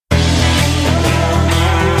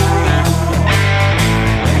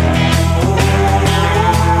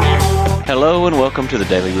Hello and welcome to the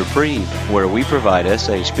Daily Reprieve, where we provide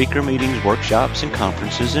essay speaker meetings, workshops, and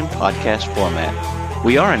conferences in podcast format.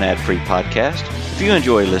 We are an ad-free podcast. If you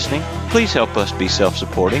enjoy listening, please help us be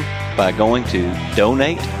self-supporting by going to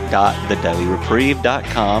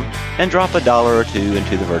donate.thedailyreprieve.com and drop $1 or $2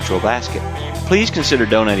 into the virtual basket. Please consider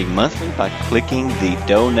donating monthly by clicking the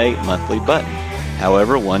Donate Monthly button.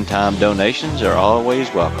 However, one-time donations are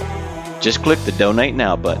always welcome. Just click the Donate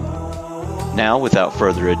Now button. Now, without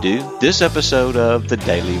further ado, this episode of the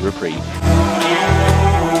Daily Reprieve.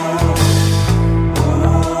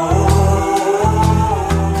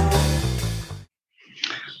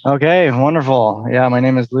 Okay, wonderful. Yeah, my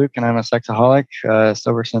name is Luke, and I'm a sexaholic,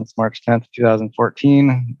 sober since March 10th,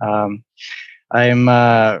 2014. I'm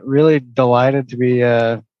really delighted to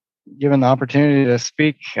be given the opportunity to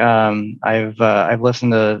speak. I've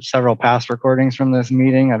listened to several past recordings from this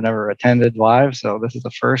meeting. I've never attended live, so this is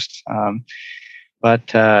the first.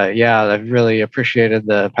 But I've really appreciated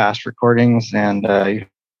the past recordings, and you have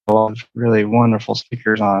a lot of really wonderful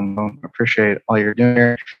speakers on. I appreciate all you're doing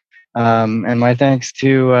here. And my thanks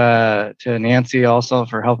to Nancy also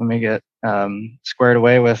for helping me get squared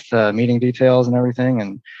away with meeting details and everything,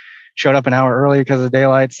 and showed up an hour early because of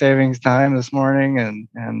daylight savings time this morning, and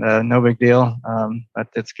no big deal. But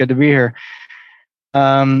it's good to be here.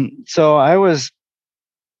 So I was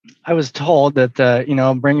told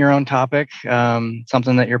that bring your own topic,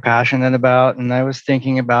 something that you're passionate about, and I was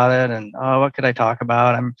thinking about it, and what could I talk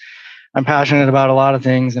about? I'm passionate about a lot of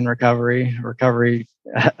things in recovery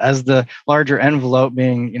as the larger envelope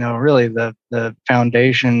being, really the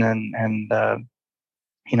foundation and the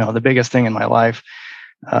biggest thing in my life.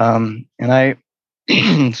 And I,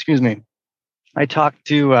 excuse me, I talked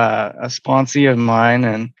to a sponsee of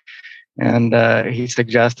mine, and he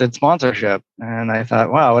suggested sponsorship, and I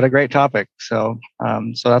thought, wow, what a great topic. So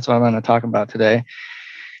that's what I'm going to talk about today.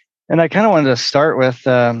 And I kind of wanted to start with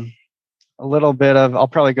a little bit of, I'll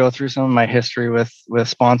probably go through some of my history with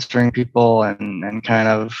sponsoring people and kind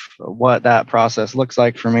of what that process looks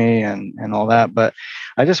like for me and all that. But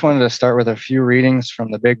I just wanted to start with a few readings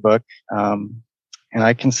from the Big Book. And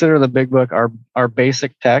I consider the Big Book our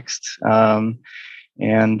basic text, and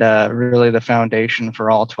really the foundation for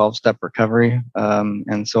all 12-step recovery.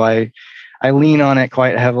 And so I lean on it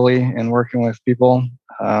quite heavily in working with people.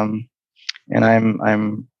 And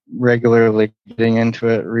I'm regularly getting into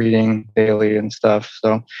it, reading daily and stuff.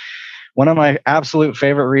 So one of my absolute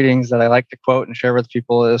favorite readings that I like to quote and share with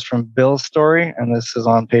people is from Bill's story. And this is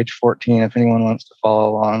on page 14, if anyone wants to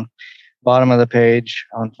follow along. Bottom of the page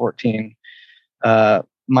on 14.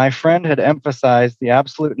 My friend had emphasized the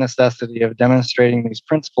absolute necessity of demonstrating these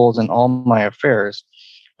principles in all my affairs.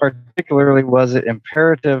 Particularly was it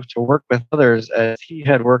imperative to work with others as he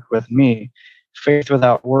had worked with me. Faith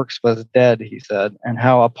without works was dead, he said, and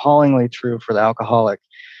how appallingly true for the alcoholic.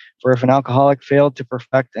 For if an alcoholic failed to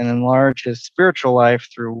perfect and enlarge his spiritual life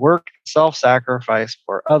through work and self-sacrifice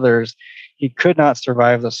for others, he could not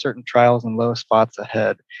survive the certain trials and low spots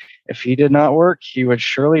ahead. If he did not work, he would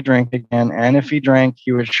surely drink again, and if he drank,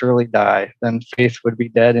 he would surely die. Then faith would be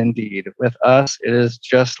dead indeed. With us, it is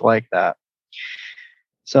just like that.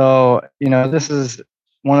 So, this is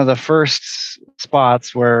one of the first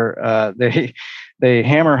spots where they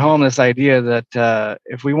hammer home this idea that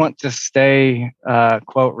if we want to stay,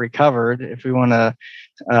 quote, recovered, if we want to,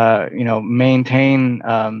 maintain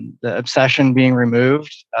the obsession being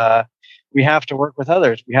removed, we have to work with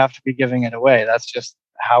others. We have to be giving it away. That's just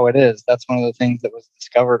how it is. That's one of the things that was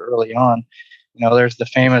discovered early on. There's the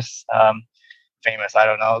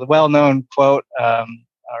the well-known quote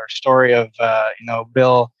or story of,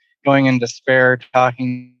 Bill going in despair,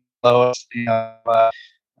 talking to Lois,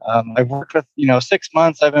 I've worked with, 6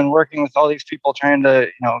 months. I've been working with all these people trying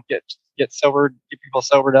to, get sobered, get people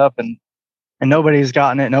sobered up, and nobody's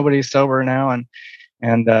gotten it. Nobody's sober now.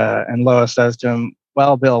 And Lois says to him,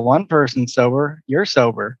 well, Bill, one person's sober, you're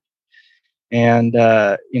sober. And,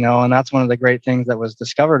 and that's one of the great things that was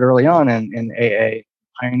discovered early on in AA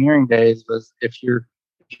pioneering days was if you're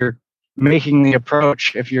making the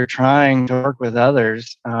approach, if you're trying to work with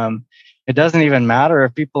others, it doesn't even matter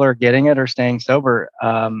if people are getting it or staying sober.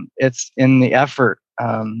 It's in the effort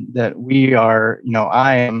that we are,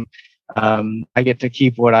 I am, I get to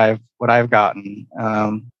keep what I've gotten.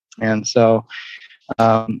 And so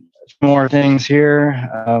more things here.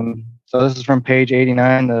 So this is from page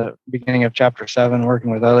 89, the beginning of chapter 7,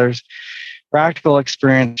 working with others. Practical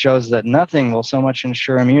experience shows that nothing will so much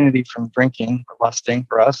ensure immunity from drinking or lusting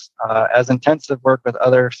for us as intensive work with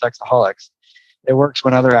other sexaholics. It works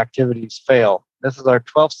when other activities fail. This is our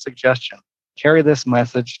 12th suggestion. Carry this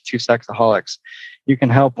message to sexaholics. You can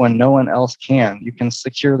help when no one else can. You can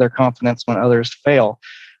secure their confidence when others fail.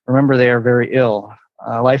 Remember, they are very ill.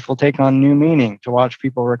 Life will take on new meaning. To watch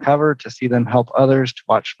people recover, to see them help others, to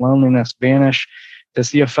watch loneliness vanish, to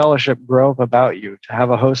see a fellowship grow up about you, to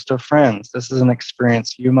have a host of friends. This is an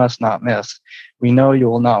experience you must not miss. We know you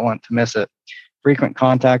will not want to miss it. Frequent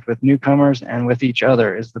contact with newcomers and with each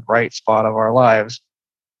other is the bright spot of our lives.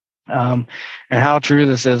 And how true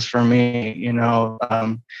this is for me,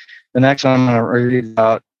 the next one I'm going to read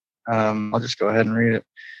about, I'll just go ahead and read it.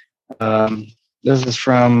 This is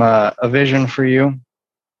from A Vision for You.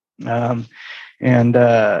 So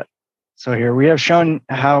here, we have shown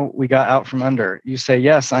how we got out from under. You say,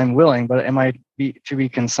 yes, I'm willing, but am I to be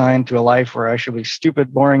consigned to a life where I should be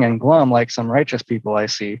stupid, boring, and glum like some righteous people I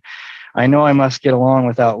see? I know I must get along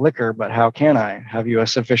without liquor, but how can I? Have you a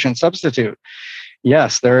sufficient substitute?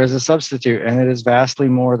 Yes, there is a substitute, and it is vastly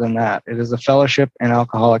more than that. It is a fellowship in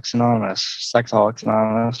Alcoholics Anonymous, Sexaholics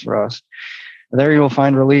Anonymous for us. There you will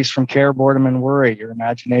find release from care, boredom, and worry. Your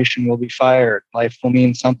imagination will be fired. Life will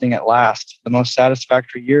mean something at last. The most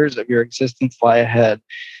satisfactory years of your existence lie ahead.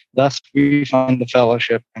 Thus we find the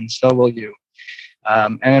fellowship, and so will you.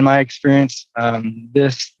 And in my experience,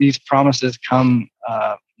 these promises come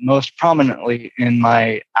most prominently in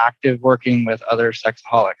my active working with other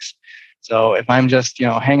sexaholics. So if I'm just,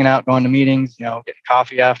 hanging out, going to meetings, getting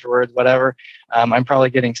coffee afterwards, whatever, I'm probably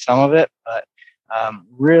getting some of it, but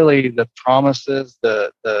really the promises,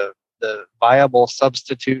 the viable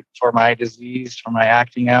substitute for my disease, for my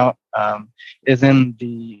acting out, is in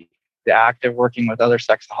the active working with other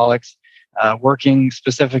sexaholics, working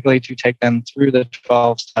specifically to take them through the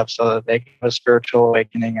 12 steps so that they can have a spiritual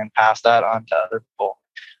awakening and pass that on to other people.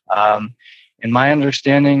 In my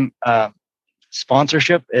understanding,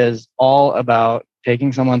 sponsorship is all about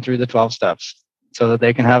taking someone through the 12 steps so that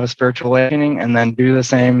they can have a spiritual awakening and then do the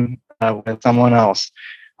same with someone else,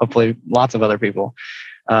 hopefully lots of other people.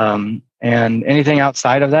 And anything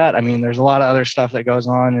outside of that, there's a lot of other stuff that goes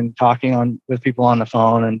on and talking with people on the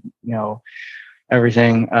phone and,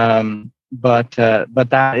 everything. But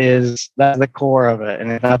that's the core of it.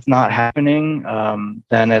 And if that's not happening,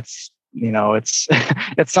 then it's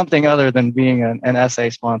it's something other than being an SA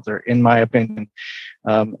sponsor, in my opinion.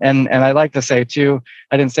 And I like to say too,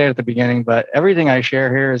 I didn't say it at the beginning, but everything I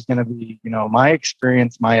share here is going to be, my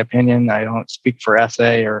experience, my opinion. I don't speak for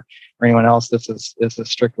SA or anyone else. This is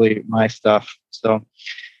strictly my stuff. So,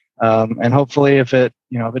 and hopefully if it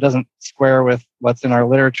doesn't square with what's in our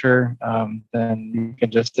literature, then you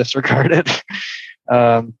can just disregard it.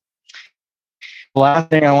 The last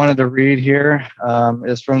thing I wanted to read here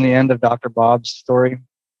is from the end of Dr. Bob's story.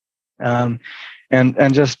 And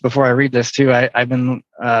just before I read this too, I've been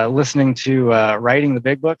listening to Writing the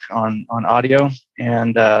Big Book on audio.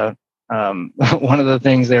 And one of the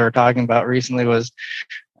things they were talking about recently was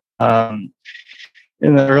in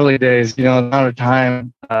the early days, the amount of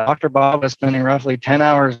time Dr. Bob was spending roughly 10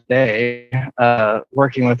 hours a day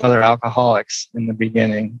working with other alcoholics in the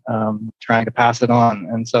beginning, trying to pass it on.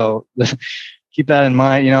 And so keep that in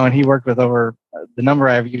mind, and he worked with over, the number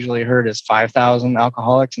I've usually heard is 5,000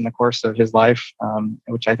 alcoholics in the course of his life,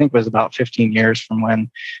 which I think was about 15 years from when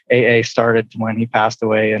AA started to when he passed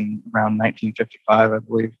away in around 1955, I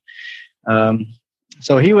believe.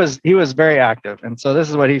 So he was very active. And so this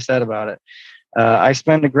is what he said about it. I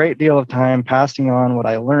spend a great deal of time passing on what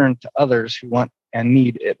I learned to others who want and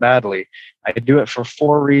need it badly. I do it for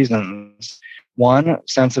 4 reasons. 1,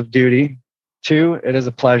 sense of duty. 2, it is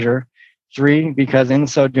a pleasure. 3, because in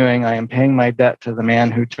so doing, I am paying my debt to the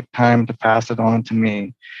man who took time to pass it on to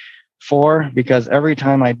me. 4, because every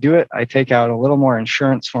time I do it, I take out a little more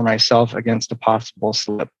insurance for myself against a possible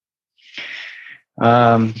slip.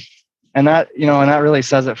 And that really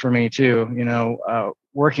says it for me too.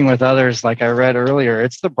 Working with others, like I read earlier,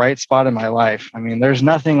 it's the bright spot in my life. There's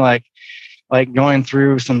nothing like going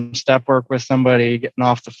through some step work with somebody, getting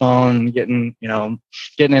off the phone, getting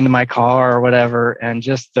into my car or whatever, and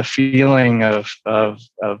just the feeling of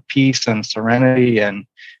peace and serenity and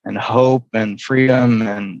hope and freedom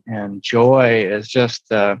and joy is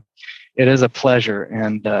just it is a pleasure,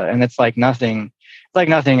 and it's like nothing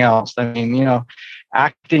else.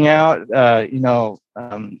 Acting out,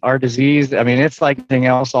 our disease. It's like anything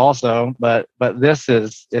else also, but this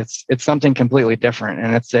is it's something completely different,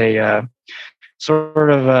 and it's a sort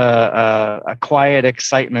of a quiet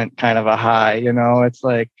excitement, kind of a high. It's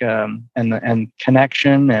like and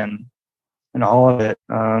connection and all of it.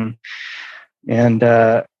 And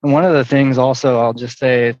one of the things also I'll just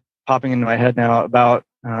say, popping into my head now about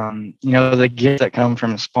the gifts that come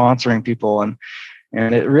from sponsoring people, and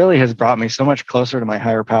And it really has brought me so much closer to my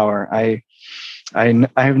higher power. I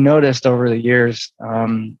have noticed over the years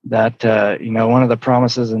that one of the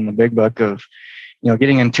promises in the big book of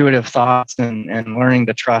getting intuitive thoughts and learning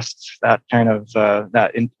to trust that kind of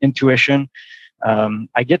intuition.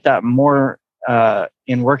 I get that more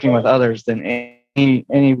in working with others than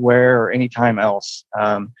anywhere or anytime else.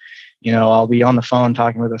 I'll be on the phone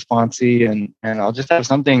talking with a sponsee, and I'll just have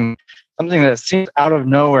something that seems out of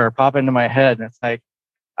nowhere pop into my head, and it's like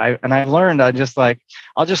I've learned I'll just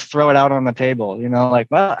throw it out on the table, like,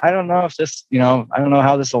 well, I don't know if this, I don't know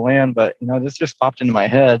how this will land, but this just popped into my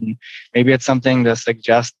head, and maybe it's something to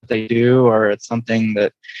suggest that they do, or it's something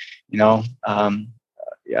that,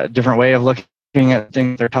 a different way of looking at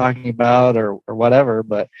things they're talking about, or whatever.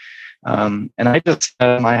 But and I just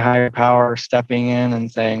had my higher power stepping in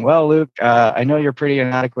and saying, well, Luke, I know you're pretty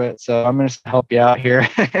inadequate, so I'm going to help you out here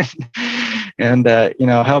and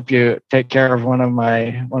help you take care of one of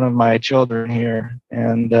my children here.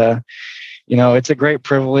 And it's a great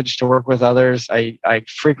privilege to work with others. I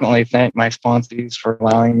frequently thank my sponsees for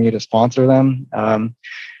allowing me to sponsor them.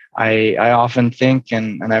 I often think,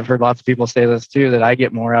 and I've heard lots of people say this too, that I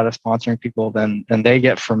get more out of sponsoring people than they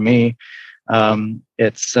get from me.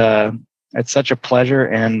 It's such a pleasure,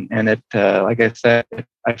 and it, like I said,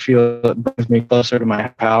 I feel it brings me closer to my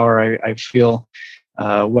power. I feel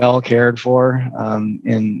well cared for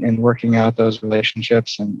in working out those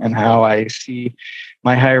relationships, and how I see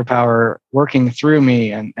my higher power working through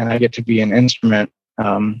me, and I get to be an instrument,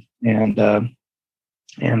 and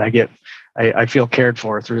I feel cared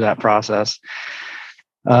for through that process.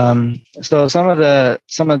 So some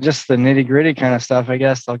of just the nitty gritty kind of stuff, I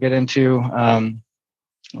guess I'll get into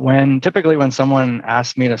typically when someone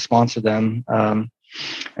asks me to sponsor them,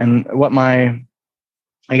 and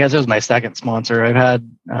I guess it was my second sponsor. I've had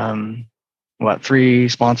 3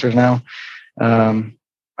 sponsors now.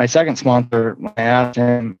 My second sponsor, when I asked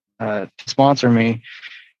him to sponsor me,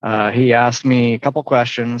 he asked me a couple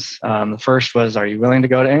questions. The first was, are you willing to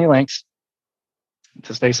go to any lengths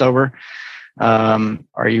to stay sober?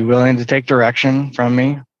 Are you willing to take direction from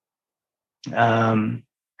me?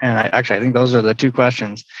 And I think those are the 2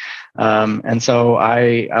 questions. And so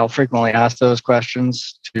I'll frequently ask those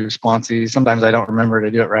questions to sponsees. Sometimes I don't remember to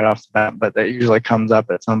do it right off the bat, but that usually comes up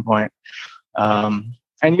at some point.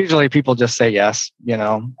 And usually people just say yes,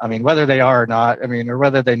 whether they are or not, or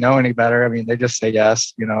whether they know any better, they just say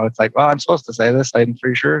yes. It's like, well, I'm supposed to say this, I'm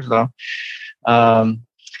pretty sure. So,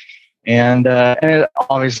 and it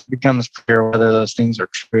always becomes clear whether those things are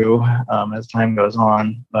true as time goes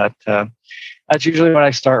on. But that's usually what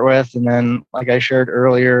I start with. And then, like I shared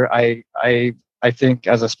earlier, I think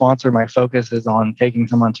as a sponsor, my focus is on taking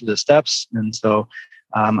someone through the steps. And so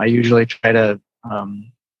I usually check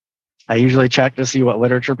to see what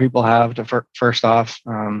literature people have to first off.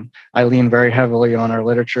 I lean very heavily on our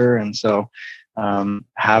literature. And so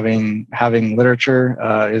having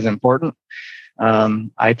literature is important.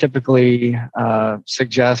 I typically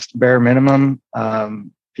suggest bare minimum.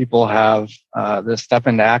 People have the Step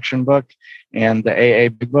into Action book and the AA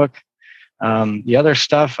Big Book. The other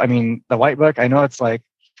stuff, the White Book, I know it's kind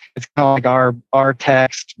of like our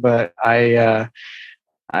text, but it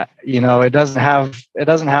doesn't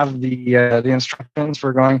have the instructions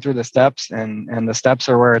for going through the steps, and the steps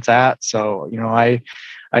are where it's at. So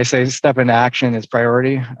I say Step into Action is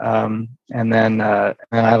priority, and then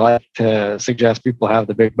I like to suggest people have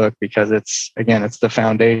the Big Book because it's the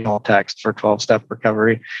foundational text for 12-step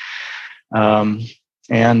recovery.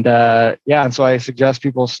 And so I suggest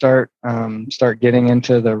people start getting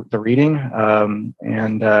into the reading, and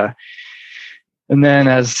then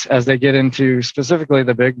as they get into specifically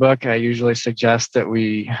the Big Book, I usually suggest that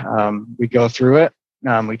we go through it.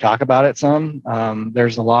 We talk about it some.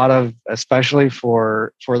 There's a lot of, especially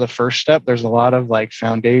for the first step, there's a lot of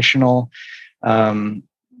foundational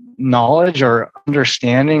knowledge or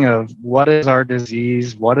understanding of what is our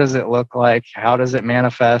disease, what does it look like, how does it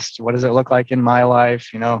manifest, what does it look like in my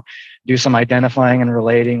life, do some identifying and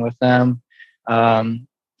relating with them. And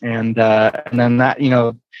then that,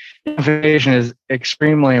 information is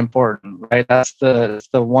extremely important, right? That's the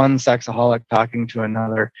one sexaholic talking to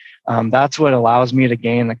another. That's what allows me to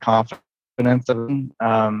gain the confidence of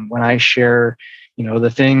when I share,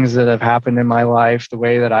 the things that have happened in my life, the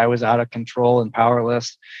way that I was out of control and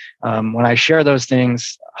powerless. When I share those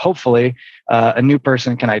things, hopefully a new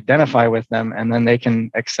person can identify with them, and then they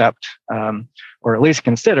can accept or at least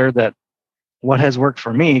consider that what has worked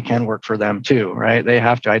for me can work for them too, right? They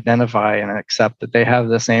have to identify and accept that they have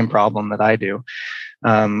the same problem that I do.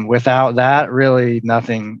 Without that, really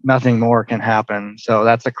nothing more can happen. So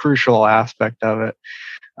that's a crucial aspect of it.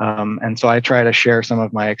 And so I try to share some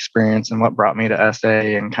of my experience and what brought me to SA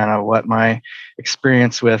and kind of what my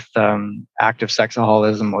experience with active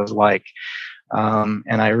sexaholism was like.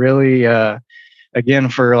 And I really, again,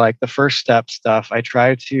 for like the first step stuff, I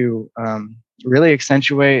try to really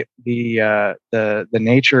accentuate the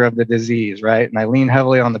nature of the disease, right? And I lean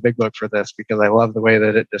heavily on the Big Book for this because I love the way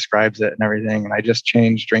that it describes it and everything. And I just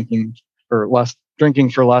changed drinking for lusting,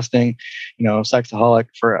 sexaholic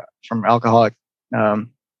from alcoholic, and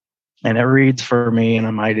it reads for me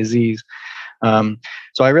and my disease. So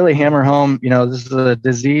I really hammer home, this is a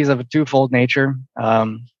disease of a twofold nature.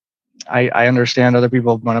 I understand other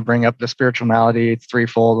people want to bring up the spiritual malady, it's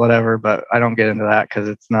threefold, whatever, but I don't get into that because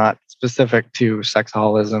it's not specific to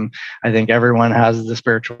sexaholism. I think everyone has the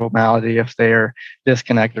spiritual malady if they are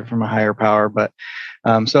disconnected from a higher power. But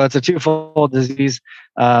so it's a twofold disease.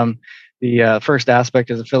 The first aspect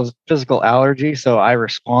is a physical allergy. So I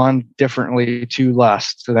respond differently to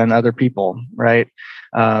lust than other people, right?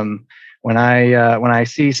 When I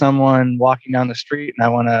see someone walking down the street and I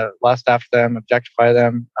want to lust after them, objectify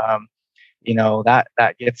them,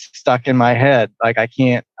 that gets stuck in my head. Like I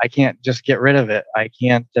can't just get rid of it. I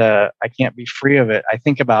can't be free of it. I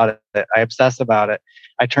think about it. I obsess about it.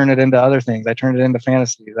 I turn it into other things. I turn it into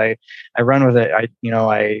fantasies. I run with it.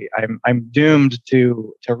 I'm doomed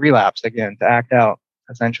to relapse again, to act out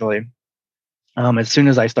essentially. As soon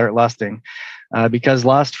as I start lusting, because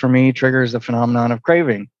lust for me triggers the phenomenon of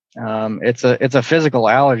craving. It's a physical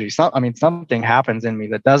allergy. Something happens in me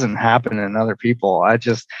that doesn't happen in other people. That's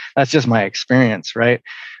just my experience, right?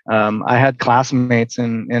 I had classmates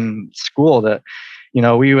in school that,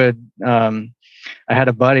 we would, I had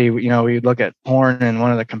a buddy, we'd look at porn in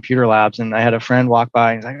one of the computer labs, and I had a friend walk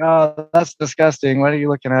by and he's like, "Oh, that's disgusting. What are you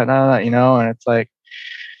looking at?" And it's like,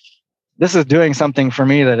 this is doing something for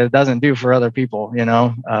me that it doesn't do for other people,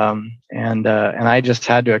 and I just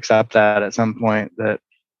had to accept that at some point, that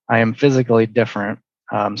I am physically different.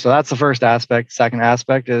 So that's the first aspect. Second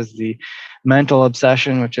aspect is the mental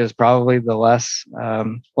obsession, which is probably the less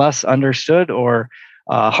understood or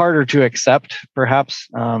harder to accept, perhaps,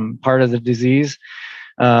 part of the disease.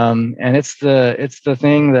 And it's the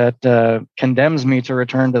thing that condemns me to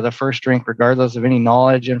return to the first drink, regardless of any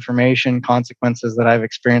knowledge, information, consequences that I've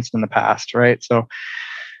experienced in the past. Right. So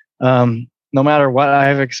no matter what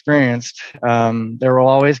I've experienced, there will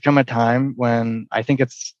always come a time when I think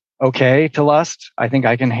it's okay to lust. I think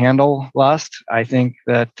I can handle lust. I think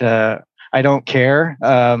that I don't care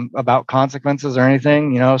about consequences or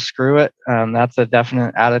anything. Screw it. That's a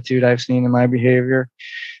definite attitude I've seen in my behavior.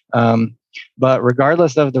 But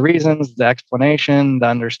regardless of the reasons, the explanation, the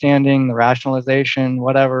understanding, the rationalization,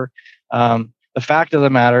 whatever, the fact of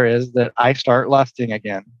the matter is that I start lusting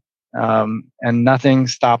again, and nothing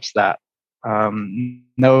stops that.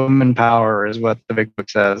 No human power is what the Big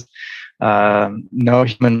Book says. No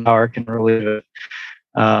human power can relieve it.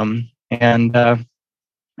 And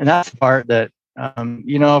that's the part that,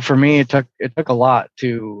 for me, it took a lot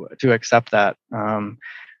to accept that.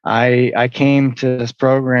 I came to this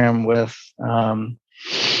program with I'm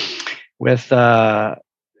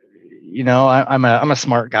a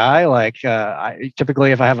smart guy. Like, I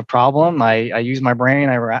typically, if I have a problem, I use my brain.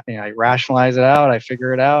 I rationalize it out. I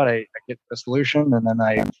figure it out. I get the solution, and then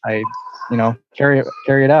I carry it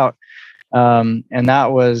out. And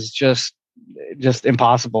that was just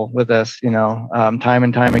impossible with this, time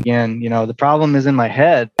and time again. The problem is in my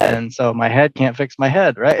head, and so my head can't fix my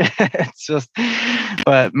head, right? It's just,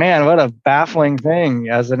 but man, what a baffling thing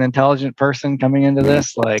as an intelligent person coming into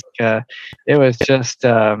this. Like, it was just,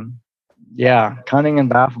 cunning and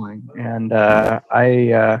baffling, and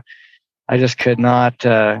I just could not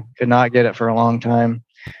get it for a long time.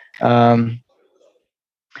 And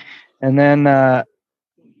then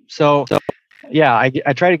so yeah,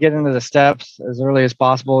 I try to get into the steps as early as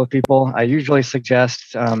possible with people. I usually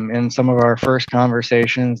suggest in some of our first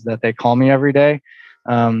conversations that they call me every day.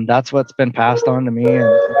 That's what's been passed on to me.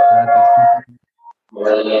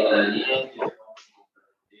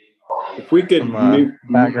 If we could mute,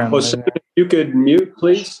 background, you could mute,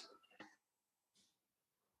 please.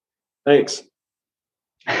 Thanks.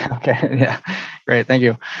 Okay. Yeah. Great. Thank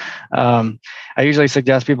you. I usually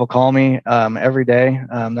suggest people call me every day.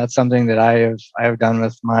 That's something that I have done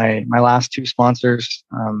with my last two sponsors,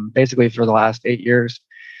 basically for the last 8 years.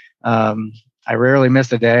 I rarely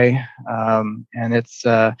miss a day, and it's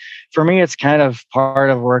for me, it's kind of part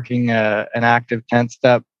of working an active 10th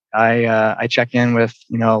step. I check in with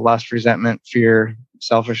lust, resentment, fear,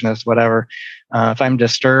 selfishness, whatever. If I'm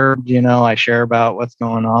disturbed, I share about what's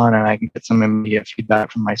going on, and I can get some immediate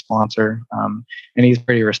feedback from my sponsor. And he's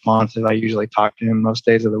pretty responsive. I usually talk to him most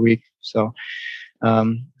days of the week. So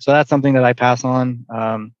So that's something that I pass on.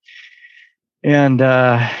 And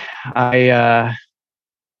I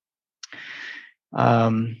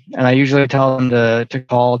and I usually tell them to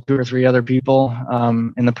call 2 or 3 other people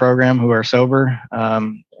in the program who are sober,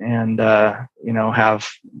 and have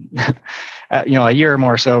a year or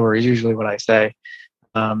more sober is usually what I say,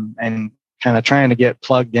 and kind of trying to get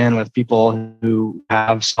plugged in with people who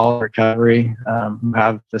have solid recovery, who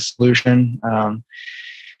have the solution.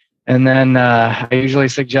 And then I usually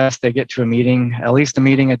suggest they get to a meeting, at least a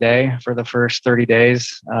meeting a day for the first 30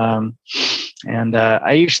 days. And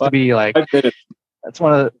I used to be like, 5 minutes. that's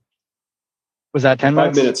one of the, was that 10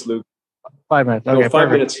 minutes? 5 minutes, Luke. 5 minutes. Okay, No, 5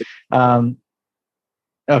 perfect. minutes.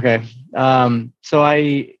 Okay. So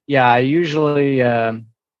I usually, I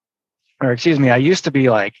used to be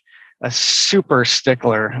like a super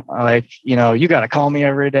stickler. Like, you got to call me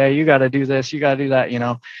every day. You got to do this. You got to do that.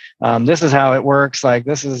 This is how it works. Like,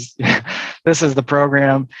 this is, this is the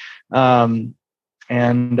program. And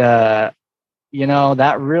that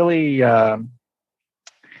really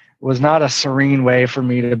was not a serene way for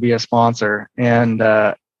me to be a sponsor. And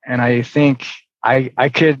I think I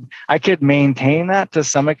could maintain that to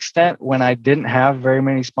some extent when I didn't have very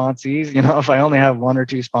many sponsees. If I only have 1 or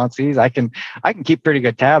 2 sponsees, I can keep pretty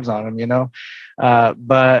good tabs on them.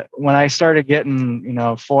 But when I started getting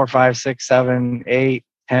 4, 5, 6, 7, 8,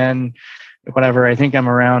 10, whatever, I think I'm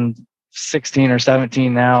around 16 or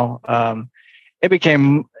 17 now. It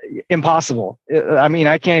became impossible.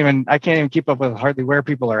 I can't even keep up with hardly where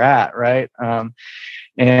people are at, right?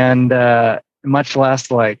 And much less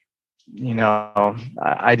like,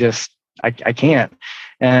 I can't.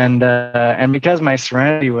 And because my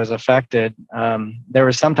serenity was affected, there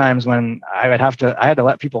was sometimes when I had to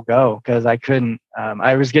let people go because I couldn't.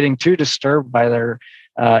 I was getting too disturbed by their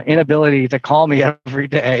inability to call me every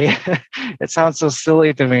day. It sounds so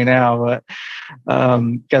silly to me now, but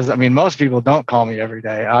because most people don't call me every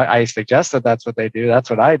day. I suggest that that's what they do. That's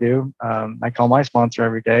what I do. I call my sponsor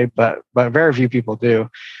every day, but very few people do.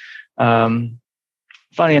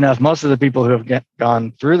 Funny enough, most of the people who have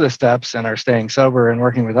gone through the steps and are staying sober and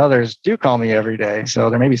working with others do call me every day. So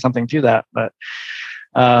there may be something to that. But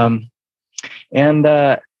one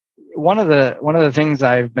of the things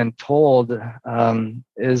I've been told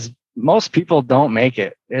is most people don't make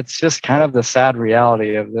it. It's just kind of the sad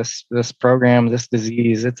reality of this program, this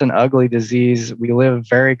disease. It's an ugly disease. We live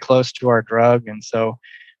very close to our drug, and so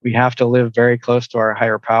we have to live very close to our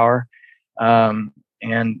higher power.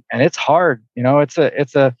 And it's hard.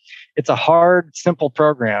 It's a hard, simple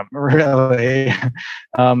program, really.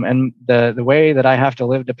 And the way that I have to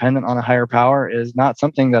live dependent on a higher power is not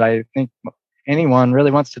something that I think anyone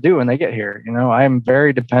really wants to do when they get here. I am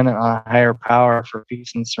very dependent on a higher power for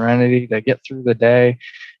peace and serenity to get through the day.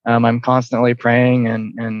 I'm constantly praying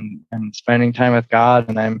and spending time with God,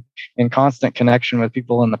 and I'm in constant connection with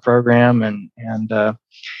people in the program and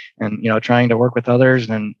trying to work with others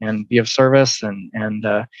and be of service and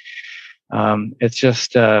it's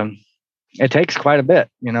just it takes quite a bit.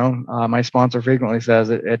 My sponsor frequently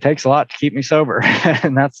says it takes a lot to keep me sober,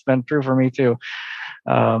 and that's been true for me too.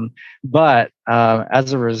 But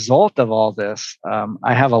as a result of all this,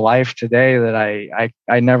 I have a life today that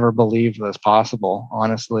I never believed was possible.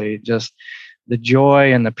 Honestly, just the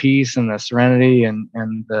joy and the peace and the serenity and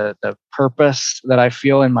the purpose that I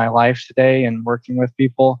feel in my life today and working with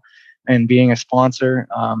people and being a sponsor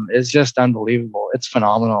is just unbelievable. It's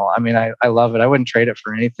phenomenal. I love it. I wouldn't trade it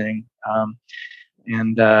for anything.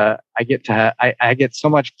 And I get so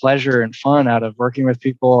much pleasure and fun out of working with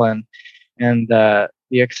people and the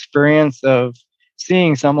experience of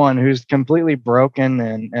seeing someone who's completely broken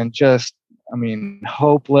and just,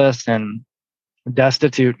 hopeless and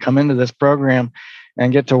destitute come into this program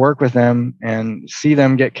and get to work with them and see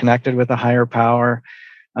them get connected with a higher power.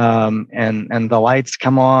 And the lights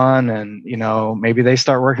come on and, maybe they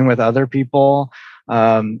start working with other people.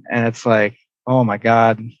 And it's like, oh my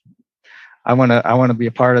God, I want to be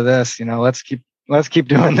a part of this. Let's keep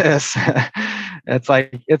doing this. It's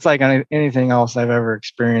like anything else I've ever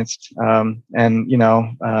experienced. We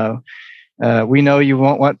know you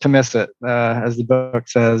won't want to miss it, as the book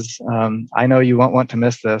says. I know you won't want to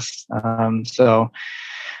miss this.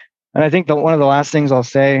 And I think one of the last things I'll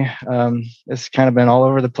say, it's kind of been all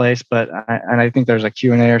over the place, but I think there's a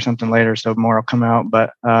Q&A or something later, so more will come out.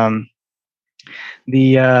 But I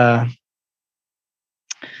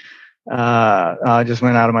just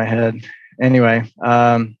went out of my head. Anyway,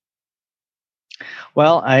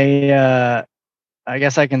 well, I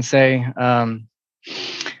guess I can say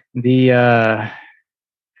this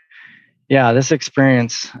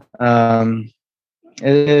experience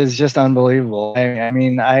it is just unbelievable.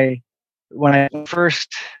 when I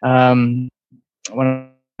first um, when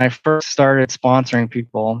I first started sponsoring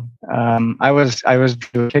people, I was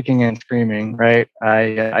kicking and screaming. Right,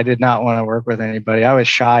 I did not want to work with anybody. I was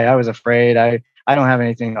shy. I was afraid. I don't have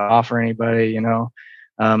anything to offer anybody. And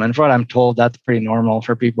from what I'm told, that's pretty normal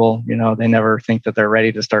for people. They never think that they're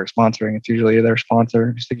ready to start sponsoring. It's usually their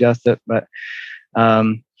sponsor who suggests it. But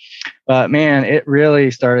man, it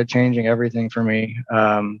really started changing everything for me.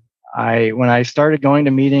 When I started going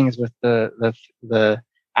to meetings with the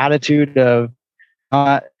attitude of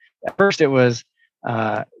not, at first it was,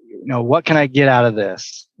 what can I get out of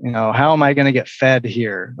this? How am I going to get fed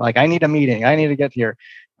here? Like, I need a meeting. I need to get here.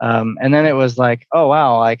 And then it was like, oh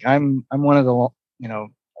wow, like I'm one of the,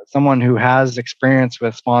 someone who has experience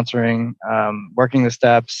with sponsoring, working the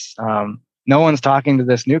steps. No one's talking to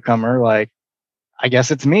this newcomer. Like, I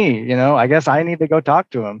guess it's me. I guess I need to go talk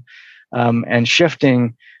to him. And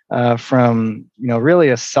shifting from really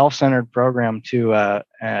a self-centered program to a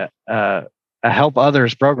help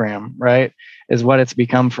others program, right, is what it's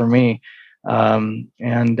become for me. So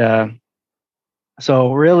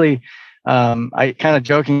really, I kind of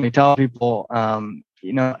jokingly tell people,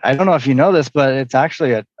 I don't know if you know this, but it's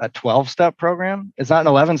actually a 12-step program. It's not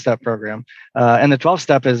an 11-step program. And the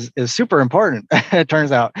 12-step is super important. It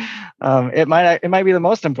turns out. It might be the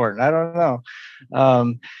most important. I don't know.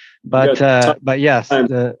 But yes.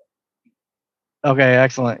 Okay,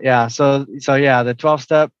 excellent. Yeah. So yeah, the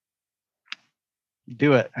 12-step,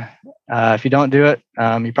 do it. If you don't do it,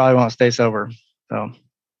 you probably won't stay sober. So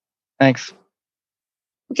thanks.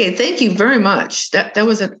 Okay, thank you very much. That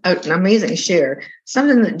was an amazing share.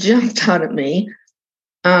 Something that jumped out at me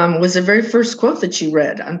was the very first quote that you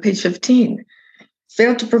read on page 15.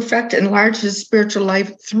 Failed to perfect and enlarge his spiritual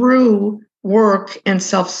life through work and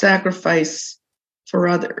self-sacrifice for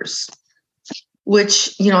others,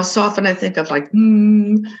 which, so often I think of like,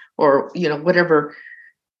 or, whatever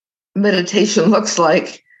meditation looks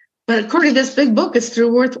like. But according to this big book, it's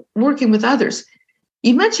through working with others.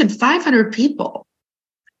 You mentioned 500 people.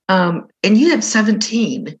 And you have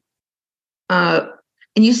 17. And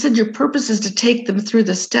you said your purpose is to take them through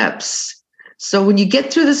the steps. So when you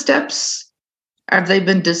get through the steps, have they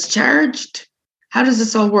been discharged? How does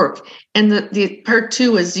this all work? And the part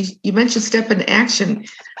two is you mentioned step in action.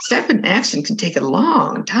 Step in action can take a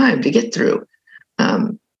long time to get through.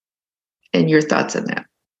 And your thoughts on that?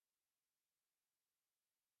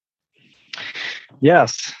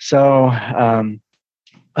 Yes. So,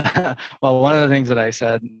 well, one of the things that I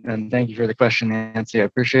said, and thank you for the question, Nancy, I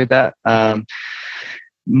appreciate that.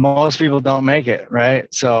 Most people don't make it,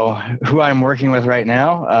 right? So who I'm working with right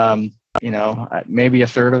now, maybe a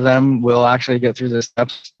third of them will actually get through the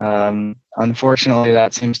steps. Unfortunately,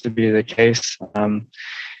 that seems to be the case.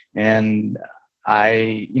 And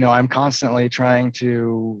I'm constantly trying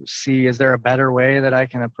to see, is there a better way that I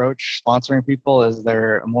can approach sponsoring people? Is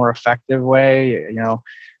there a more effective way?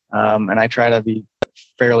 And I try to be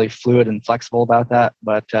fairly fluid and flexible about that.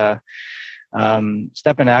 But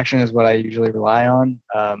step in action is what I usually rely on.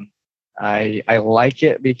 I like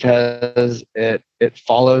it because it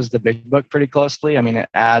follows the big book pretty closely. I mean, it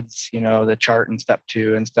adds, the chart in step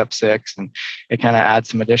 2 and step 6, and it kind of adds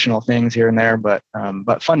some additional things here and there. But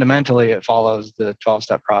fundamentally, it follows the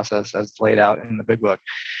 12-step process as laid out in the big book.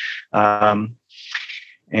 And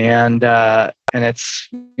it's,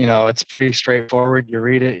 it's pretty straightforward. You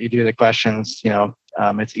read it, you do the questions,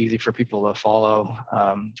 it's easy for people to follow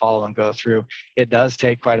and go through. It does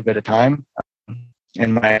take quite a bit of time.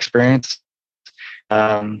 In my experience,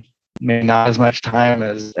 maybe not as much time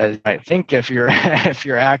as you might think if you're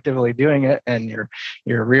actively doing it and your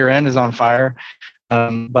rear end is on fire.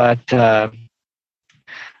 Yeah,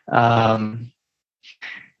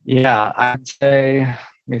 I'd say, let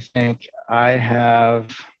me think. I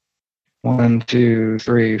have 1, 2,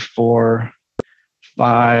 3, 4,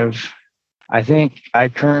 5. I think I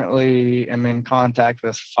currently am in contact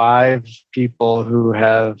with 5 people who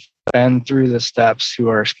have been through the steps who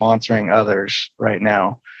are sponsoring others right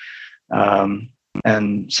now.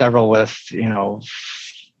 And several with,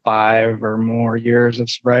 5 or more years of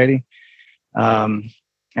sobriety. And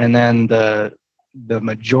then the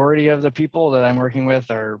majority of the people that I'm working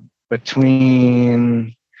with are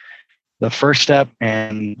between the first step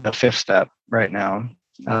and the 5th step right now.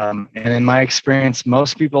 And in my experience,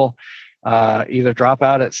 most people either drop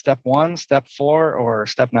out at step 1, step 4, or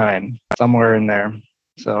step 9, somewhere in there.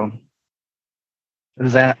 So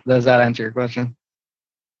does that answer your question?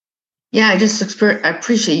 Yeah, I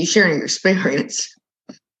appreciate you sharing your experience.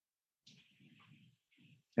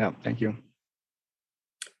 Yeah, thank you.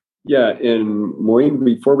 Yeah, and Moeen,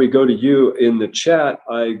 before we go to you, in the chat,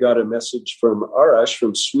 I got a message from Arash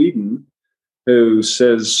from Sweden. who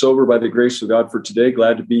says, sober by the grace of God for today.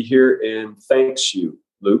 Glad to be here. And thanks you,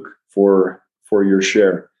 Luke, for your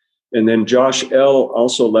share. And then Josh L.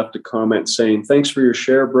 also left a comment saying, thanks for your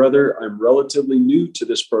share, brother. I'm relatively new to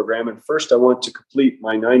this program. And first, I want to complete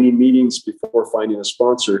my 90 meetings before finding a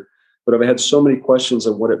sponsor. But I've had so many questions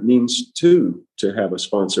on what it means to have a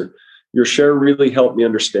sponsor. Your share really helped me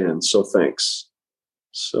understand. So thanks.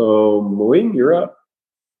 So, Moeen, you're up.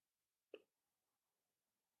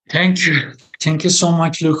 Thank you. Thank you so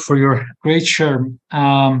much, Luke, for your great share.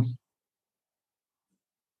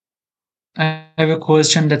 I have a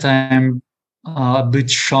question that I'm a bit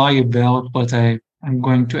shy about, but I'm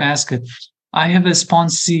going to ask it. I have a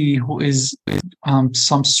sponsee who is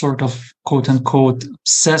some sort of quote unquote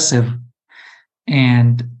obsessive,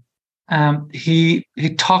 and he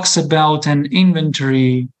talks about an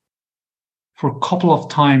inventory for a couple of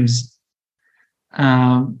times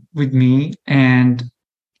with me, and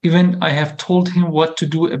even I have told him what to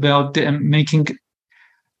do about making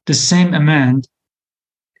the same amount.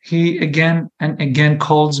 He again and again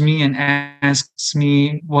calls me and asks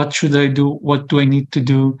me, what should I do? What do I need to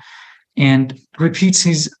do? And repeats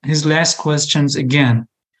his last questions again.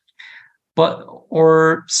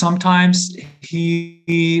 Or sometimes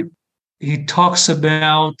he talks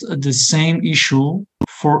about the same issue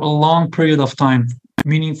for a long period of time,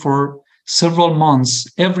 meaning for several months.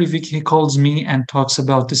 Every week he calls me and talks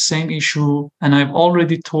about the same issue, and I've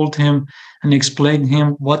already told him and explained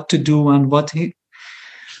him what to do and what he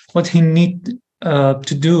need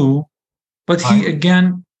to do, but he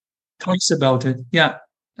again talks about it. Yeah,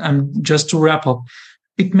 just to wrap up,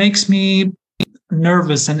 it makes me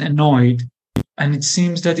nervous and annoyed, and it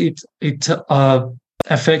seems that it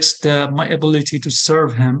affects my ability to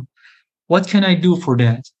serve him. What can I do for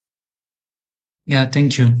that? Yeah,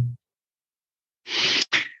 thank you.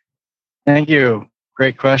 Thank you.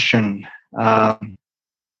 Great question. Well,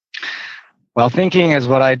 thinking is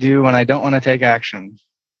what I do when I don't want to take action.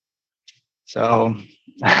 So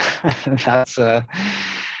that's I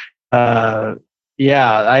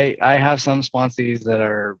have some sponsees that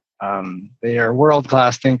are they are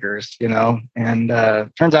world-class thinkers, and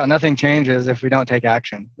turns out nothing changes if we don't take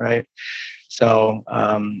action, right? So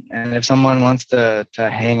and if someone wants to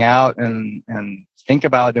hang out and think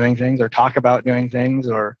about doing things or talk about doing things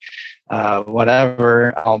or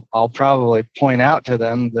whatever, I'll probably point out to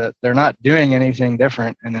them that they're not doing anything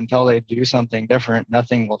different, and until they do something different,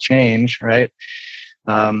 nothing will change, right?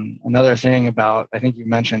 Another thing about, I think you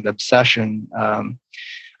mentioned obsession.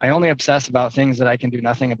 I only obsess about things that I can do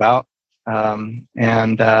nothing about, and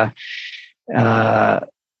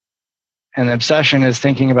obsession is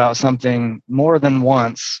thinking about something more than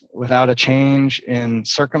once without a change in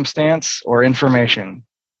circumstance or information.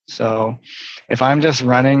 So if I'm just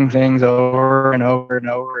running things over and over and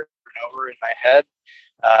over and over in my head,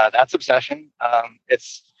 that's obsession.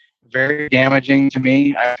 It's very damaging to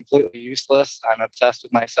me. I'm completely useless. I'm obsessed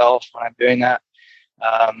with myself when I'm doing that.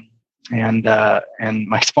 And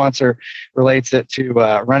my sponsor relates it to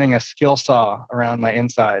running a skill saw around my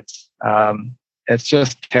insides. It's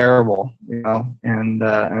just terrible,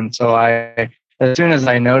 and so as soon as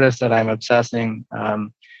I notice that I'm obsessing,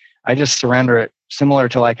 I just surrender it, similar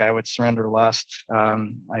to like I would surrender lust.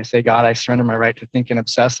 I say, God, I surrender my right to think and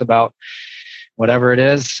obsess about whatever it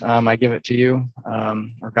is. I give it to you.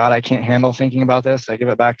 Or God, I can't handle thinking about this. I give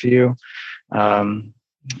it back to you.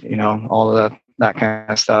 All of that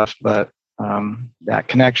kind of stuff. But that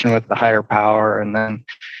connection with the higher power, and then,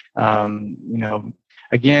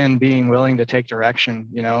 again, being willing to take direction,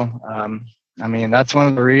 that's one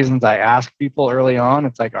of the reasons I ask people early on.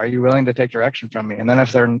 It's like, are you willing to take direction from me? And then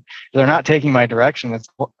if they're not taking my direction,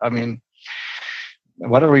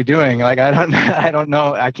 what are we doing? Like, I don't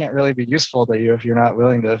know. I can't really be useful to you if you're not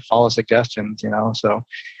willing to follow suggestions, So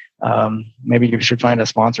maybe you should find a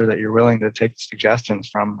sponsor that you're willing to take suggestions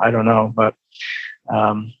from. I don't know. But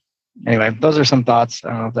anyway, those are some thoughts. I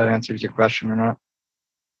don't know if that answers your question or not.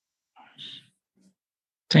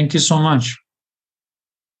 Thank you so much.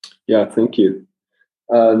 Yeah, thank you.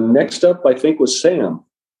 Next up, I think, was Sam.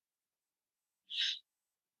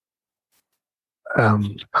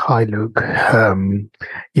 Hi, Luke.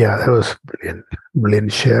 That was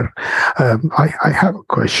brilliant share. I have a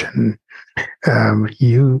question.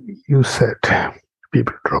 You said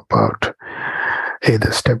people drop out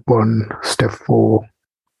either step 1, step 4,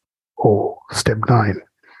 or step 9.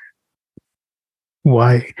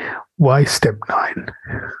 Why step 9?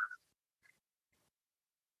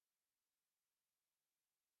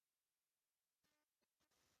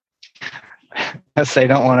 Yes, they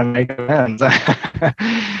don't want to make amends.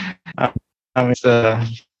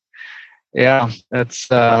 It's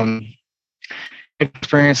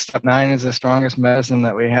experience, step 9 is the strongest medicine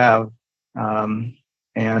that we have. And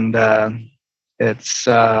it's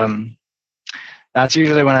that's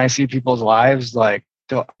usually when I see people's lives like,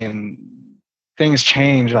 and things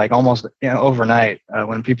change like almost overnight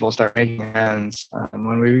when people start making amends,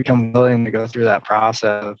 when we become willing to go through that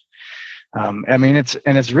process. I mean, it's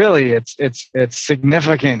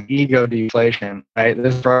significant ego deflation, right?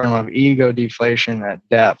 This program of ego deflation at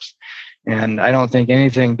depth. And I don't think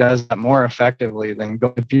anything does that more effectively than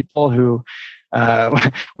go to people who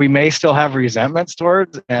we may still have resentments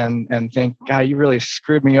towards and think, God, you really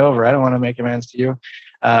screwed me over. I don't want to make amends to you.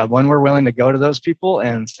 When we're willing to go to those people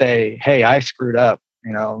and say, hey, I screwed up,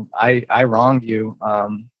 I wronged you,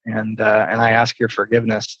 and I ask your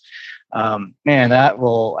forgiveness. Man, that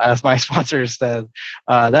will, as my sponsor said,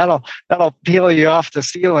 that'll peel you off the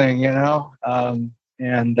ceiling,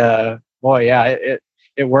 boy, yeah,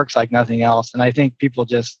 it works like nothing else. And I think people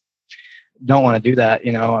just don't want to do that.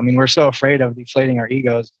 I mean, we're so afraid of deflating our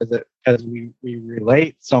egos because we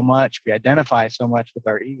relate so much, we identify so much with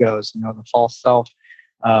our egos, the false self,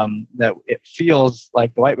 that it feels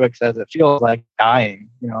like the White Book says, it feels like dying.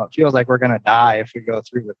 It feels like we're going to die if we go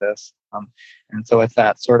through with this. And so it's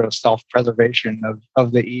that sort of self-preservation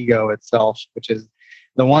of the ego itself, which is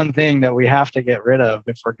the one thing that we have to get rid of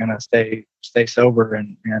if we're going to stay sober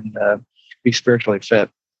and be spiritually fit.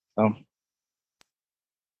 So.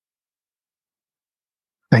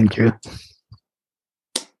 Thank you.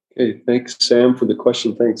 Okay, thanks, Sam, for the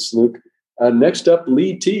question. Thanks, Luke. Next up,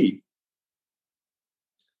 Lee T.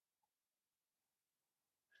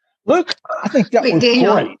 Luke, I think that was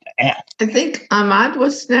Daniel, great. I think Ahmad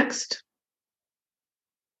was next.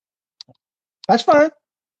 That's fine.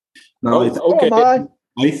 No, okay.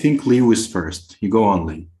 I think Lee was first. You go on,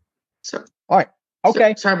 Lee. So, All right.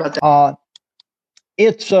 Okay. Sorry about that.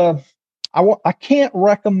 It's I can't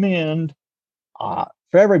recommend for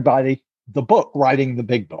everybody the book, Writing the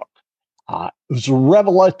Big Book. It was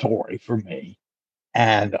revelatory for me.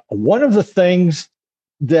 And one of the things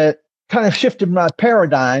that kind of shifted my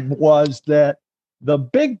paradigm was that the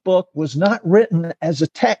big book was not written as a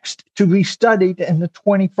text to be studied in the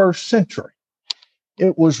 21st century.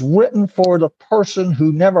 It was written for the person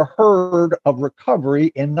who never heard of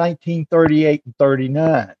recovery in 1938 and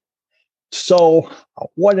 39. So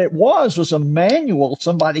what it was a manual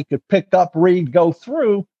somebody could pick up, read, go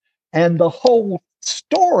through, and the whole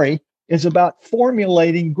story is about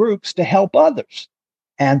formulating groups to help others.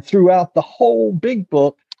 And throughout the whole big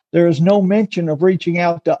book, there is no mention of reaching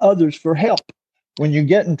out to others for help. When you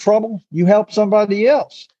get in trouble, you help somebody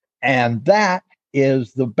else. And that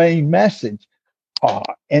is the main message.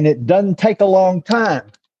 And it doesn't take a long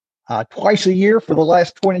time. Twice a year for the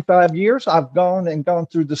last 25 years, I've gone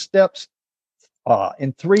through the steps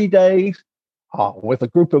in 3 days with a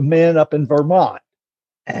group of men up in Vermont.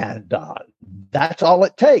 And that's all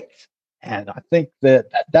it takes. And I think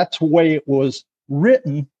that's the way it was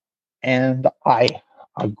written. And I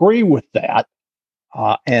agree with that.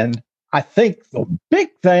 And I think the big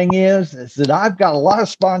thing is that I've got a lot of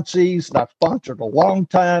sponsees that I've sponsored a long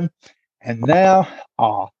time. And now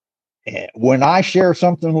when I share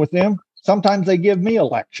something with them, sometimes they give me a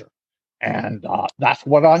lecture. And that's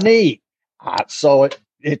what I need. So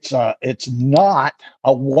it's not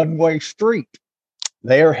a one-way street.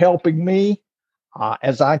 They're helping me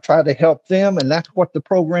as I try to help them. And that's what the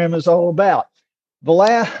program is all about.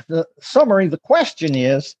 The summary, the question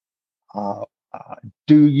is,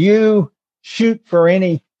 do you shoot for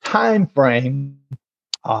any time frame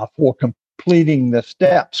for completing the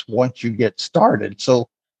steps once you get started? So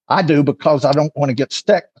I do, because I don't want to get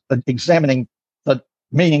stuck examining the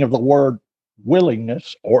meaning of the word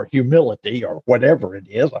willingness or humility or whatever it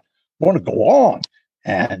is. I want to go on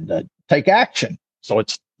and take action. So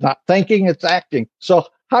it's not thinking, it's acting. So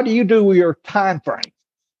how do you do your time frame?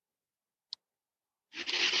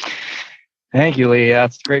 Thank you, Lee.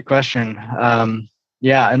 That's a great question.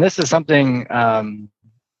 And this is something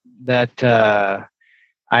that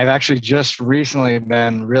I've actually just recently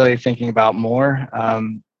been really thinking about more,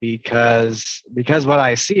 because what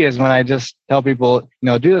I see is when I just tell people,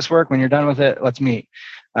 do this work, when you're done with it, let's meet.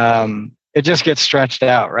 It just gets stretched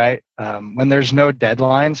out, right? When there's no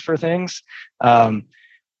deadlines for things,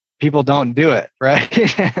 people don't do it, right?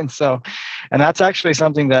 and that's actually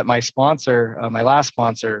something that my sponsor, my last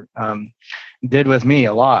sponsor, did with me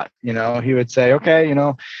a lot. He would say, okay,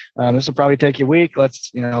 this will probably take you a week.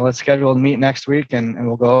 Let's schedule a meet next week and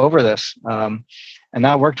we'll go over this. And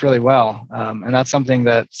that worked really well. And that's something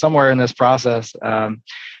that somewhere in this process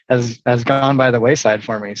has gone by the wayside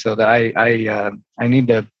for me. So that I need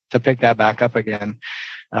to pick that back up again.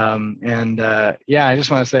 I just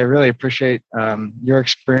want to say I really appreciate your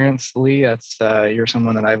experience, Lee. That's you're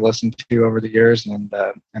someone that I've listened to over the years and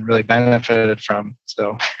really benefited from.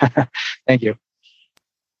 So thank you.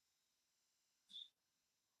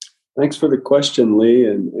 Thanks for the question, Lee,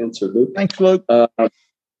 and answer, Luke. Thanks, Luke. I'd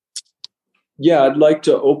like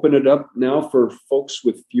to open it up now for folks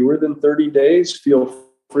with fewer than 30 days. Feel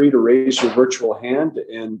free to raise your virtual hand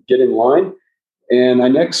and get in line. And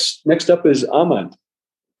next up is Ahmad.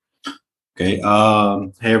 Okay.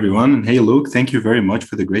 Hey, everyone. And hey, Luke, thank you very much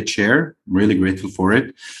for the great share. I'm really grateful for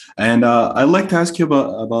it. And I'd like to ask you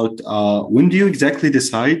about when do you exactly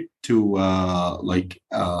decide to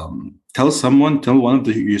tell one of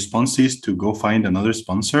your sponsees to go find another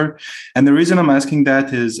sponsor? And the reason I'm asking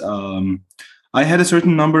that is I had a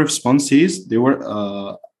certain number of sponsees.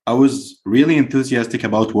 I was really enthusiastic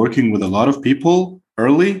about working with a lot of people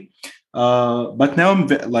early. But now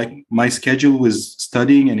my schedule with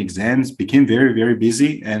studying and exams became very, very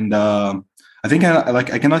busy, and I think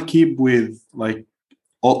I cannot keep with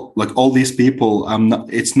all these people.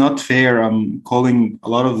 It's not fair. I'm calling a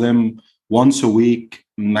lot of them once a week,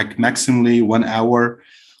 like maximally 1 hour.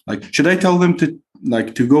 Like, should I tell them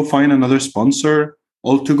to go find another sponsor,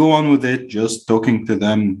 or to go on with it, just talking to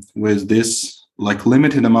them with this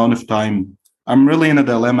limited amount of time? I'm really in a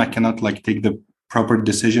dilemma. I cannot take the proper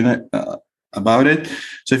decision about it.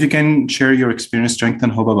 So if you can share your experience, strength,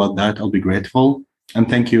 and hope about that, I'll be grateful. And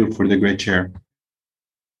thank you for the great share.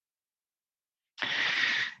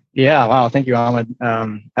 Yeah, wow, thank you, Ahmed.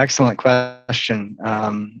 Excellent question,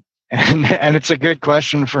 and it's a good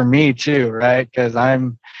question for me too, right? Because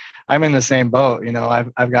I'm in the same boat.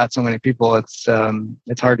 I've got so many people. It's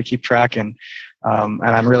hard to keep track, and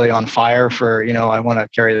I'm really on fire for I want to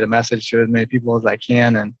carry the message to as many people as I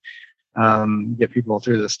can, and get people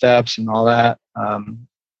through the steps and all that.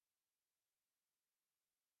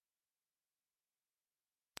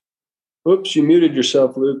 Oops, you muted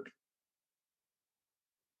yourself, Luke.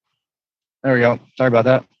 There we go. Sorry about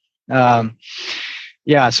that.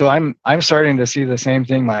 So I'm starting to see the same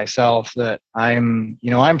thing myself, that I'm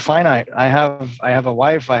finite. I have a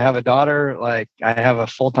wife, I have a daughter, I have a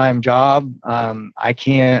full-time job. I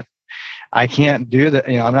can't do that.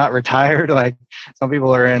 I'm not retired. Like some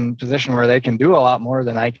people are in a position where they can do a lot more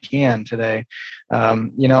than I can today.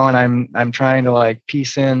 And I'm trying to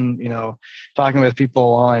piece in, talking with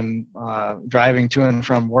people while I'm driving to and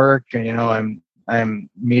from work. I'm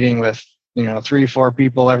meeting with 3-4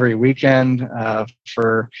 people every weekend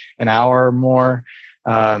for an hour or more.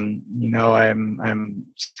 I'm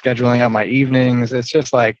scheduling out my evenings. It's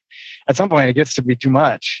just at some point it gets to be too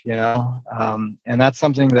much, and that's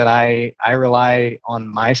something that I rely on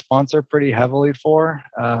my sponsor pretty heavily for.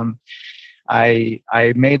 I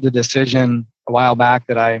made the decision a while back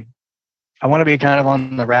that I want to be kind of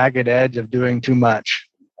on the ragged edge of doing too much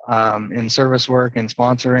in service work and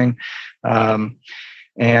sponsoring.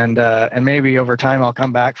 And maybe over time I'll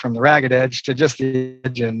come back from the ragged edge to just the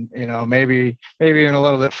edge, and maybe even a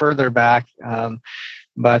little bit further back.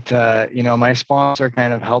 But my sponsor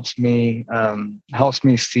kind of helps me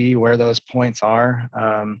see where those points are,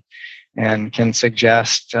 and can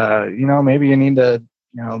suggest maybe you need to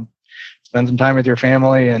spend some time with your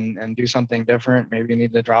family and do something different. Maybe you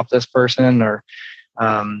need to drop this person, or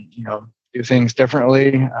do things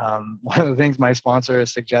differently. One of the things my sponsor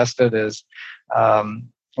has suggested is,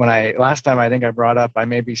 last time I think I brought up I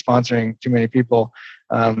may be sponsoring too many people.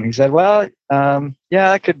 He said, well, yeah,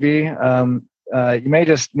 that could be. You may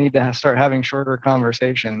just need to start having shorter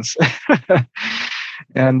conversations.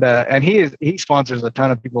 And he sponsors a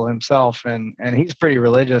ton of people himself, and he's pretty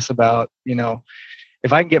religious about,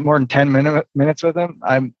 if I can get more than 10 minutes with him,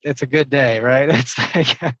 it's a good day, right? It's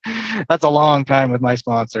that's a long time with my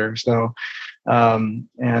sponsor. So, and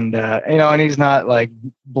he's not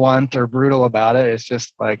blunt or brutal about it. It's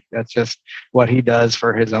just that's just what he does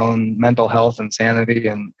for his own mental health and sanity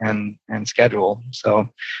and schedule. So,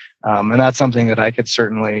 and that's something that I could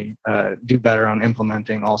certainly do better on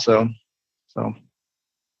implementing also. So,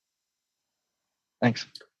 thanks.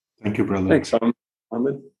 Thank you, brother. Thanks,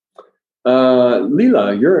 Ahmed.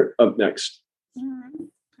 Lila, you're up next.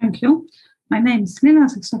 Thank you. My name is Lila,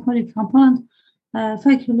 saxophonic from Poland.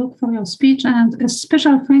 Thank you, Luke, for your speech, and a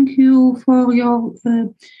special thank you for your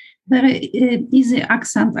very easy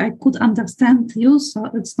accent. I could understand you, so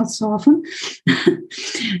it's not so often.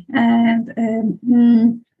 And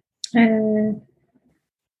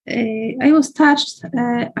I was touched.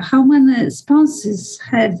 How many sponsors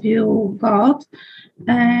have you got?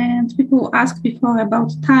 And people asked before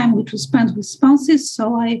about time which was spent with sponsors,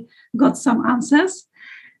 so I got some answers.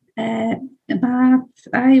 But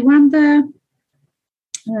I wonder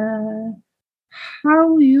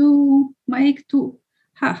how you make to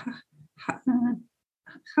how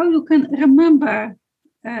you can remember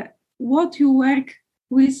what you work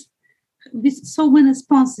with so many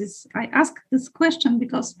sponsors. I ask this question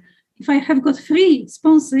because if I have got 3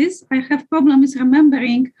 sponsors, I have problems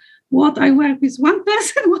remembering what I work with one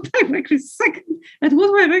person, what I work with second, and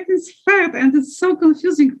what I work with third, and it's so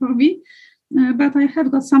confusing for me. But I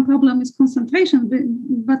have got some problem with concentration.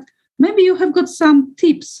 But maybe you have got some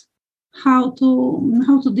tips how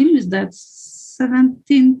to deal with that.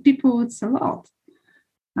 17 people, it's a lot.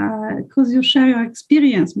 Because you share your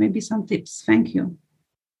experience, maybe some tips. Thank you.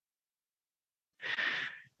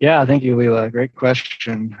 Yeah, thank you, Leila. Great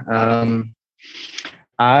question.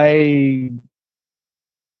 I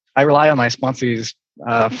rely on my sponsees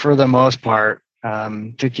for the most part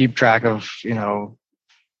to keep track of,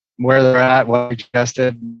 where they're at, what we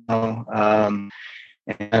tested, and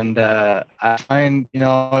I find,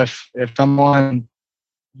 if someone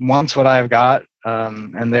wants what I've got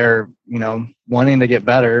and they're, wanting to get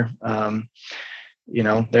better, they're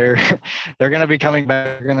going to be coming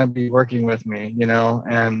back, they're going to be working with me,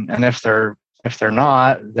 and if they're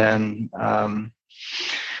not, then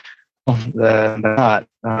they're not.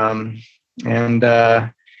 And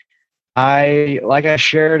I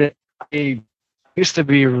shared, I used to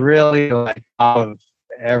be really like out of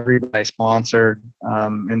everybody sponsored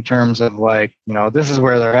in terms of like, this is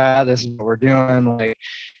where they're at, this is what we're doing, like,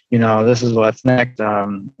 this is what's next.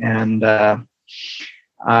 And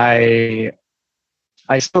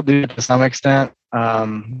I still do it to some extent,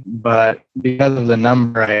 but because of the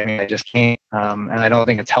number, I just can't, and I don't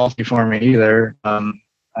think it's healthy for me either. I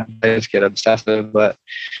just get obsessive, but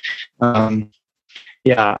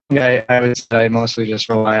yeah, I would say I mostly just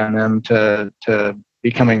rely on them to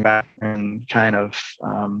be coming back and kind of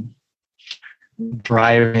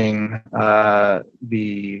driving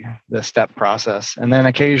the step process. And then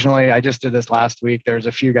occasionally, I just did this last week, there's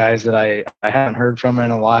a few guys that I haven't heard from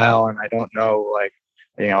in a while, and I don't know, like,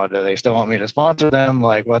 do they still want me to sponsor them?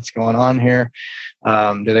 Like, what's going on here?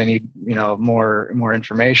 Do they need, more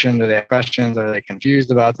information? Do they have questions? Are they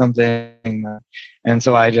confused about something? And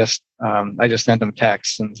so I just sent them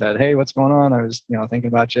texts and said, hey, what's going on? I was, thinking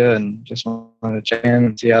about you and just wanted to check in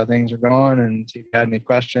and see how things are going and see if you had any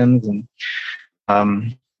questions, and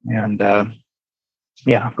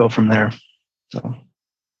yeah, go from there. So.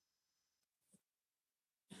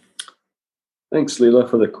 Thanks, Leila,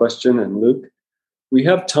 for the question, and Luke. We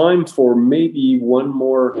have time for maybe one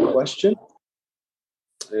more question.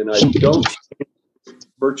 And I don't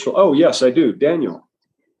virtual. Oh, yes, I do. Daniel.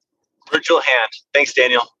 Virtual hand. Thanks,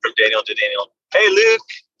 Daniel. From Daniel to Daniel. Hey, Luke.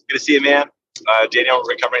 Good to see you, man. Daniel,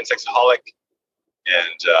 recovering sexaholic.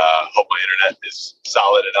 And hope my internet is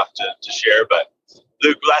solid enough to share. But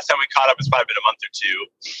Luke, last time we caught up, it's probably been a month or two.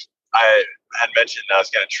 I had mentioned I was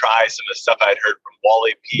going to try some of the stuff I'd heard from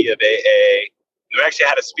Wally P. of AA. We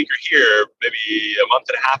actually had a speaker here maybe a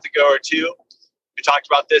month and a half ago or two. We talked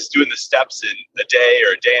about this, doing the steps in a day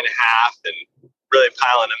or a day and a half and really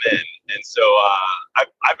piling them in. And so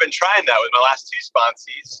I've been trying that with my last 2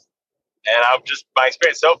 sponsees. And my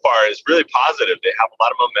experience so far is really positive. They have a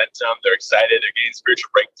lot of momentum. They're excited. They're getting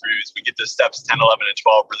spiritual breakthroughs. We get to steps 10, 11, and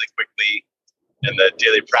 12 really quickly in the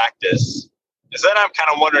daily practice. And so then I'm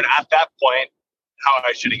kind of wondering at that point how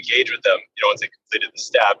I should engage with them, once they completed the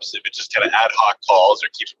steps, if it's just kind of ad hoc calls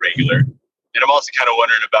or keeps regular. And I'm also kind of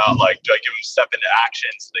wondering about, like, do I give them step into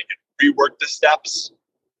action so they can rework the steps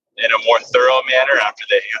in a more thorough manner after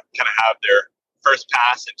they kind of have their first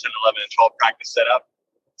pass in 10, 11, and 12 practice set up?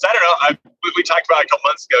 So I don't know. We talked about it a couple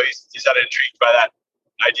months ago. You sounded intrigued by that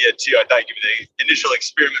idea too. I thought I'd give you the initial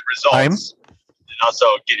experiment results and also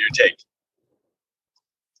get your take.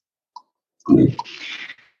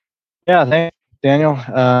 Yeah, thanks, Daniel.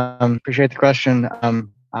 Appreciate the question.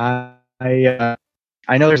 I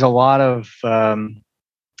know there's a lot of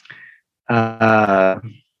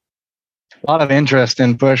interest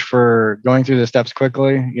and push for going through the steps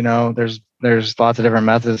quickly. There's lots of different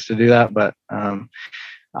methods to do that, but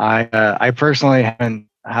I personally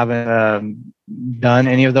haven't done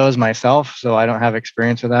any of those myself, so I don't have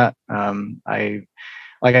experience with that.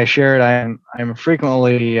 Like I shared, I'm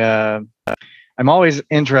frequently I'm always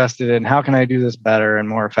interested in how can I do this better and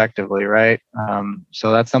more effectively, right?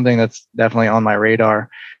 So that's something that's definitely on my radar.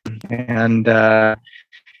 And I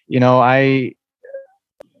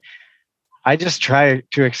just try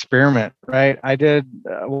to experiment, right? I did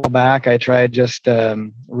a while back. I tried just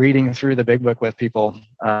reading through the big book with people,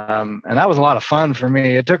 and that was a lot of fun for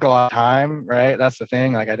me. It took a lot of time, right? That's the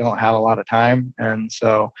thing. Like, I don't have a lot of time, and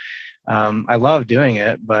so I love doing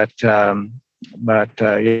it. But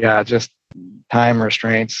yeah, just time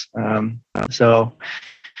restraints. So,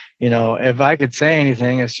 if I could say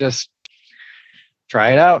anything, it's just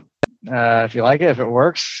try it out. If you like it, if it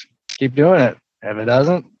works, keep doing it. If it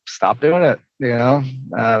doesn't, stop doing it.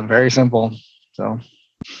 Very simple. So.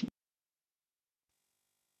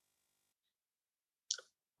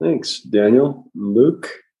 Thanks, Daniel. Luke.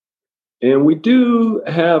 And we do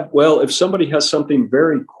have, well, if somebody has something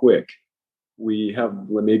very quick, we have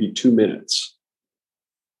maybe 2 minutes.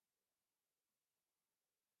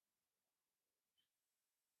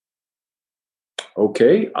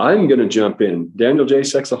 Okay, I'm going to jump in. Daniel J.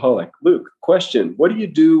 Sexaholic. Luke, question. What do you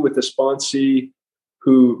do with a sponsee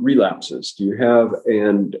who relapses? Do you have,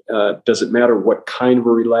 and does it matter what kind of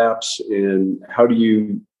a relapse, and how do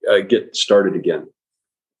you get started again?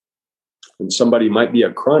 And somebody might be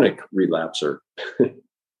a chronic relapser.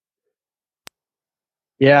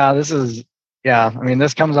 This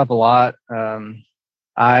comes up a lot.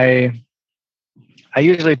 I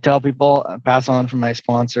usually tell people, pass on from my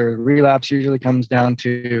sponsor, relapse usually comes down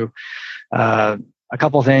to a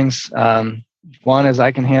couple things. One is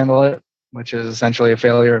I can handle it, which is essentially a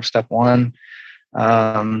failure of step one,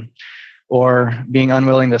 or being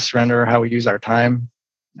unwilling to surrender how we use our time,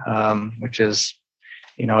 which is,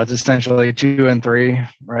 it's essentially 2 and 3,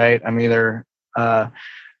 right? I'm either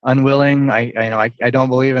unwilling. I don't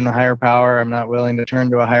believe in a higher power. I'm not willing to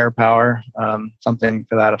turn to a higher power, something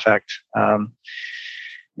to that effect. So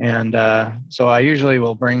I usually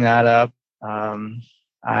will bring that up.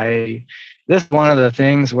 This is one of the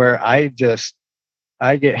things where I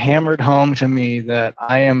get hammered home to me that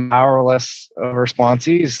I am powerless over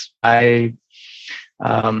sponsees. I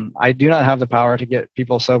do not have the power to get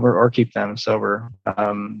people sober or keep them sober.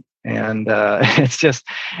 It's just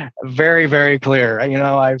very, very clear.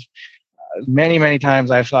 I've many times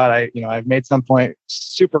I've thought I've made some point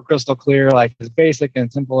super crystal clear, like as basic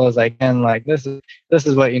and simple as I can, like this is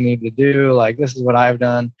what you need to do, like this is what I've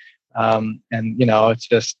done. It's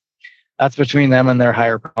just, that's between them and their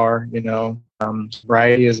higher power.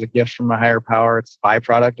 Sobriety is a gift from a higher power. It's a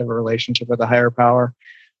byproduct of a relationship with a higher power.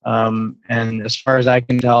 And as far as I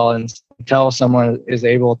can tell, until someone is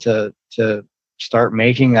able to start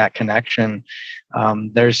making that connection,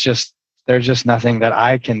 there's just nothing that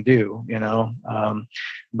I can do,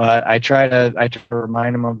 but I try to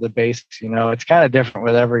remind them of the basics. It's kind of different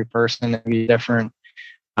with every person. It'd be different,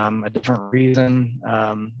 a different reason.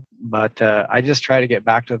 But I just try to get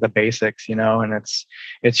back to the basics, and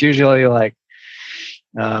it's usually like,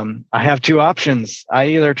 I have 2 options. I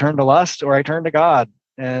either turn to lust or I turn to God.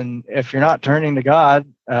 And if you're not turning to God,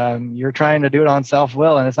 you're trying to do it on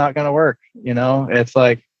self-will, and it's not going to work. It's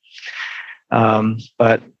like,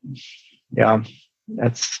 but yeah,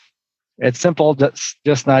 it's simple,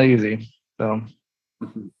 just not easy. So.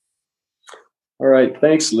 All right.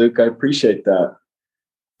 Thanks, Luke. I appreciate that.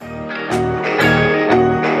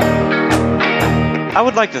 I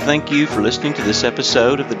would like to thank you for listening to this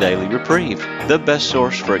episode of the Daily Reprieve, the best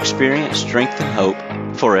source for experience, strength, and hope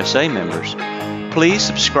for SA members. Please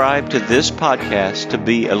subscribe to this podcast to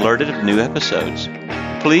be alerted of new episodes.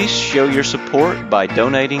 Please show your support by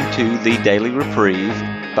donating to the Daily Reprieve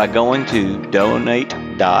by going to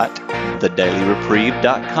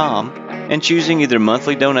donate.thedailyreprieve.com and choosing either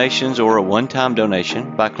monthly donations or a one-time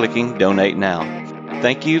donation by clicking Donate Now.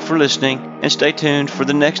 Thank you for listening, and stay tuned for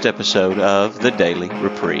the next episode of The Daily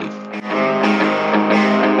Reprieve.